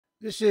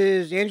This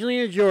is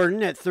Angelina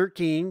Jordan at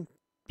 13.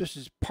 This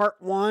is part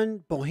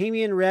 1,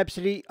 Bohemian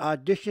Rhapsody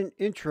audition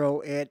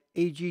intro at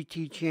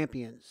AGT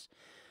Champions.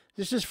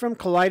 This is from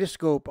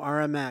Kaleidoscope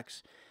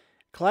RMX.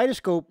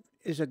 Kaleidoscope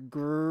is a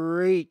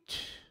great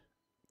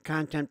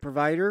content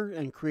provider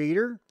and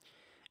creator.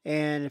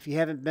 And if you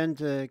haven't been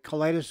to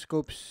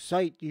Kaleidoscope's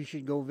site, you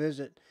should go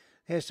visit.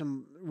 It has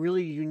some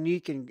really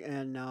unique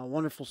and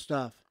wonderful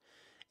stuff.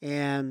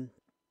 And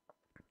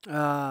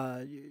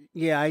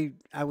yeah,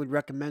 I would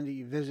recommend that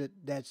you visit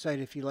that site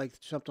if you like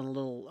something a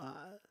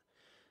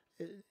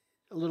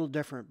little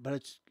different. But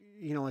it's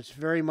it's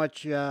very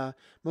much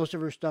most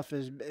of her stuff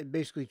is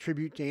basically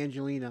tribute to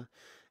Angelina,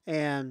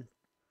 and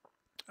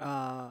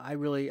I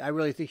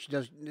really think she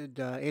does.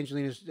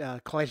 Angelina's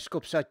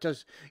Kaleidoscope site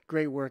does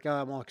great work.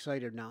 I'm all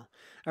excited now.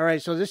 All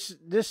right, so this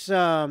let's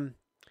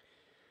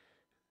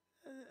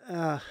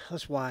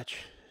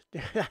watch.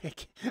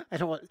 I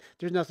don't want.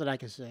 There's nothing I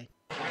can say.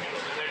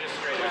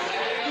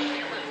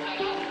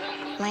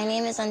 My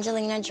name is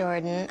Angelina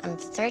Jordan. I'm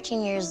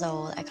 13 years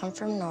old. I come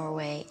from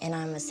Norway, and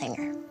I'm a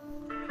singer.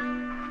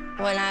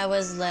 When I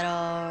was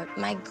little,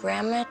 my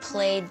grandma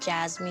played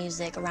jazz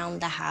music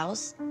around the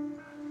house.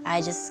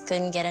 I just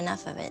couldn't get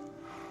enough of it.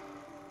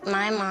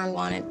 My mom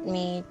wanted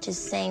me to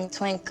sing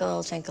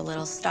Twinkle, Twinkle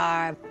Little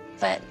Star,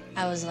 but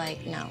I was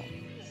like, no.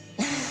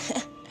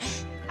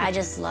 I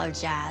just love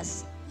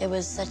jazz. It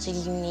was such a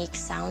unique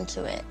sound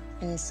to it,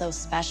 and so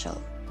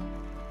special.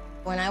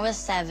 When I was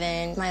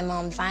 7, my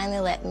mom finally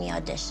let me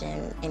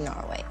audition in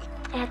Norway.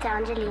 Jeg heter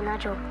Angelina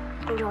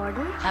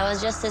Jordan. I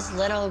was just this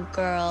little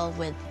girl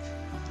with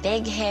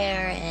big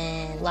hair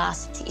and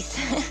lost teeth.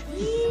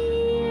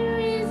 Here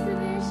is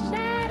the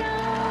shadow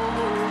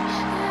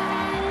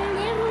I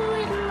never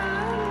would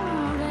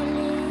longer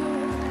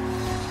live.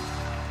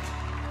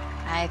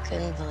 I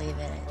couldn't believe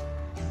it.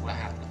 What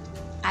happened?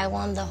 I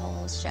won the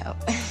whole show.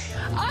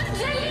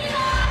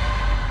 Angelina!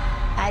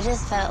 I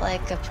just felt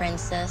like a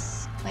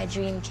princess. My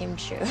dream came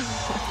true.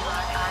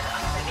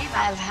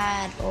 I've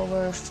had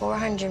over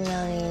 400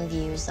 million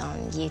views on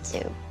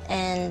YouTube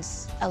and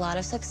a lot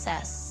of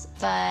success,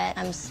 but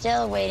I'm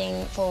still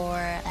waiting for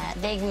that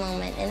big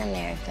moment in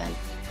America.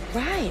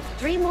 Right,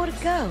 3 more to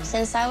go.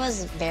 Since I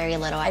was very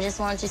little, I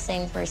just wanted to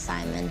sing for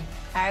Simon.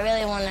 I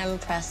really want to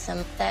impress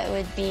him. That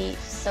would be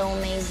so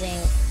amazing.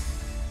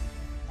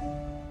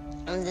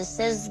 This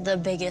is the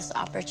biggest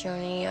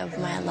opportunity of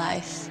my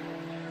life.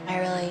 I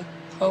really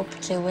hope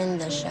to win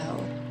the show.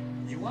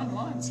 You won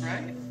once,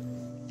 right?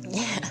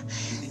 Yeah,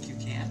 You think you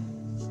can?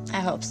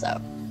 I hope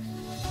so.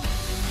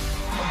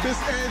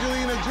 Miss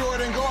Angelina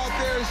Jordan, go out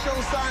there and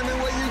show Simon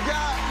what you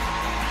got.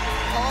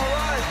 All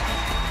right.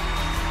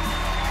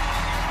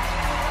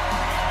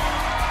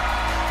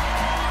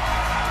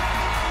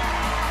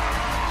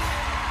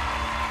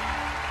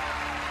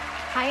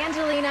 Hi,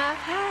 Angelina.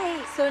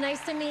 Hi. So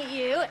nice to meet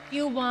you.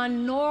 You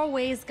won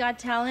Norway's Got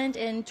Talent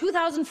in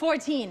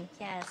 2014.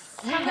 Yes.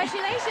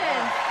 Congratulations.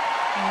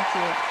 Thank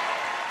you.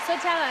 So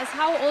tell us,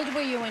 how old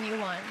were you when you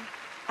won?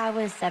 I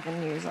was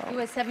 7 years old. You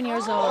were 7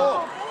 years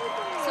old.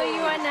 So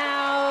you are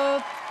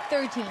now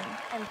 13.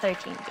 I'm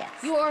 13, yes.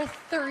 You are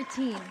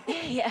 13.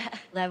 Yeah.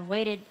 I've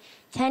waited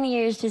 10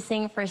 years to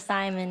sing for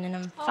Simon, and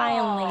I'm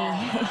finally...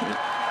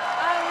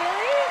 Oh,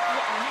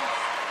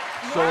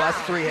 really? So us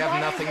three have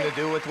What nothing is to it?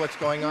 do with what's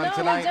going on No,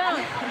 tonight? we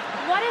don't.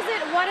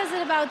 What is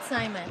it about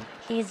Simon?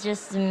 He's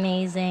just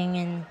amazing,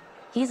 and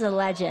he's a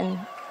legend.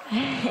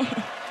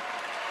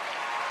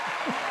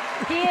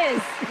 He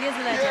is. He is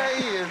a legend. Yeah,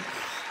 he is.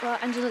 Well,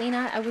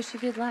 Angelina, I wish you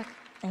good luck.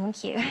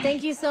 Thank you.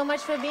 Thank you so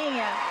much for being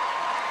here.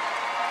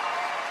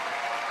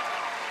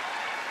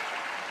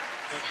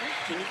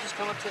 Can you just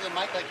come up to the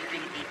mic like you're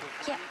going to be?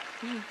 Yeah.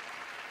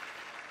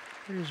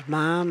 There's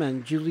Mom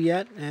and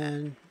Juliet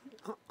and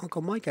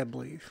Uncle Mike, I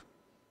believe.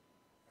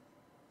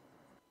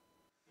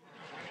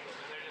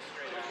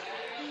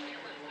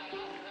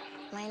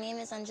 My name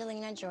is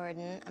Angelina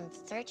Jordan. I'm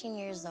 13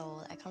 years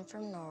old. I come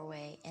from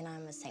Norway, and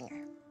I'm a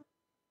singer.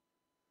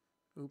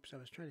 Oops, I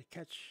was trying to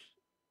catch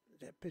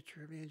that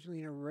picture of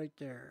Angelina right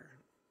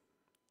there.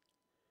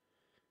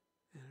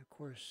 And of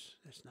course,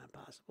 that's not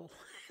possible.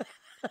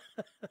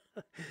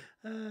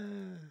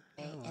 And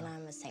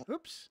I'm a singer.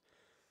 Oops,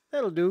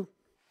 that'll do.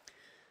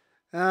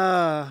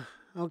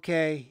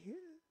 Okay.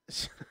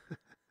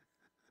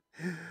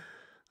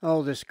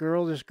 Oh, this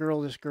girl.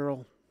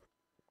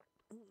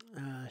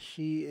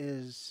 She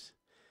is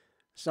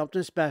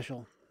something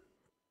special.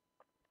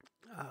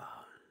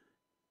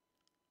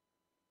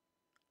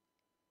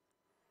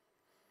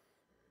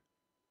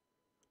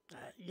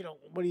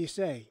 What do you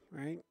say,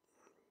 right?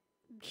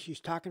 She's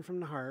talking from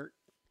the heart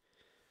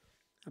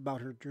about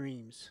her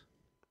dreams.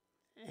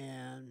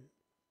 And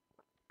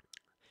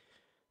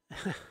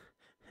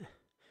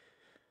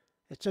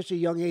at such a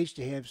young age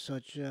to have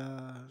such,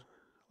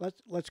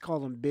 let's call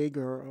them big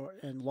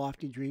and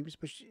lofty dreams.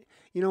 But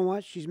you know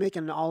what? She's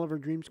making all of her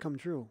dreams come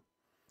true.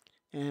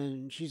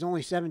 And she's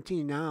only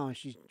 17 now, and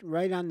she's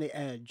right on the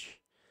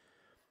edge,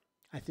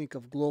 I think,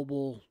 of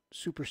global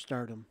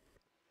superstardom.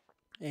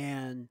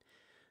 And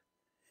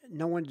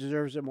no one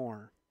deserves it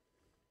more.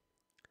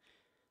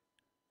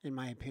 in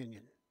my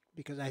opinion,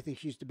 because I think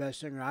she's the best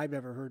singer I've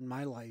ever heard in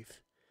my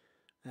life,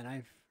 and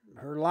I've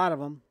heard a lot of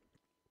them.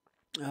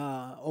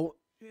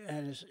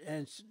 And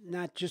it's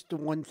not just the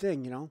one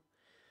thing, you know.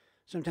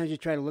 Sometimes you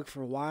try to look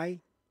for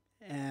why,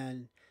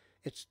 and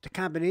it's the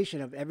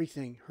combination of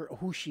everything,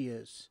 who she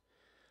is,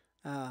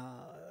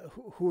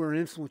 who her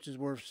influences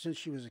were since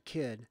she was a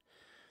kid,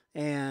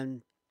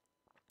 and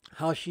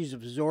how she's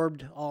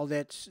absorbed all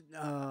that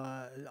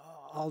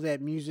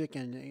music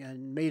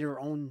and made her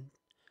own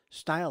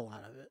style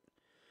out of it.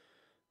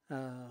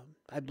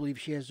 I believe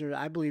she's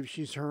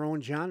her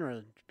own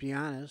genre, to be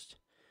honest.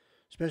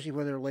 Especially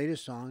with her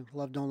latest song,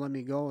 "Love Don't Let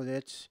Me Go."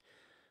 That's,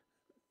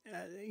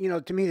 you know,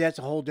 to me, that's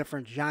a whole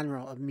different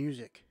genre of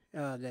music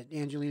that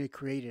Angelina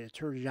created. It's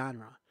her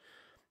genre.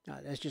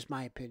 That's just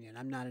my opinion.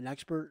 I'm not an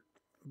expert,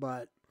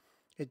 but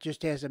it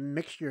just has a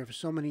mixture of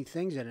so many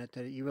things in it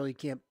that you really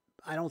can't.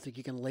 I don't think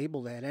you can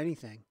label that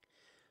anything.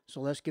 So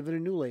let's give it a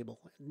new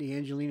label, the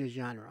Angelina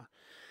genre.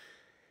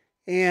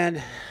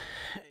 And,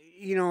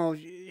 you know,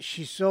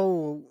 she's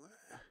so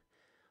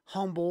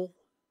humble,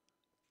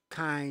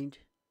 kind,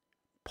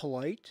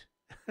 polite.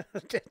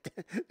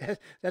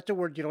 That's a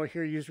word you don't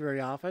hear used very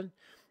often.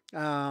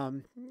 I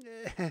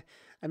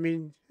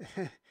mean,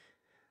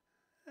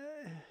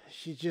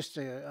 she's just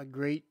a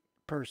great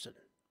person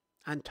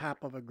on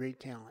top of a great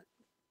talent,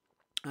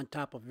 on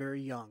top of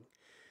very young.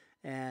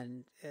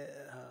 And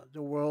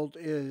the world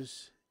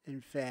is,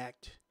 in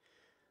fact,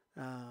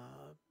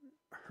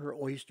 her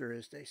oyster,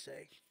 as they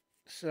say.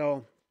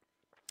 So,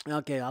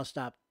 okay, I'll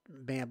stop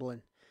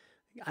babbling.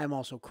 I'm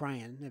also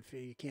crying, if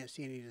you can't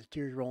see any of the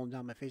tears rolling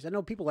down my face. I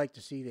know people like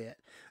to see that.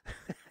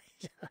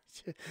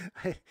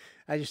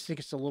 I just think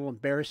it's a little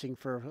embarrassing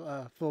for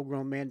a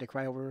full-grown man to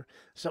cry over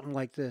something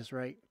like this,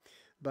 right?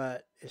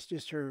 But it's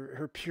just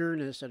her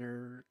pureness and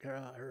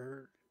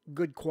her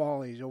good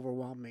qualities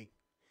overwhelm me.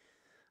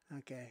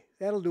 Okay,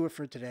 that'll do it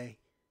for today.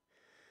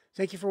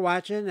 Thank you for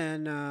watching,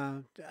 and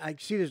I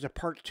see there's a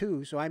part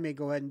 2, so I may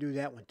go ahead and do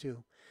that one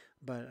too.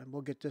 But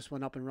we'll get this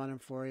one up and running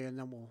for you, and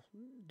then we'll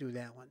do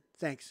that one.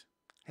 Thanks.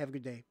 Have a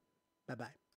good day. Bye-bye.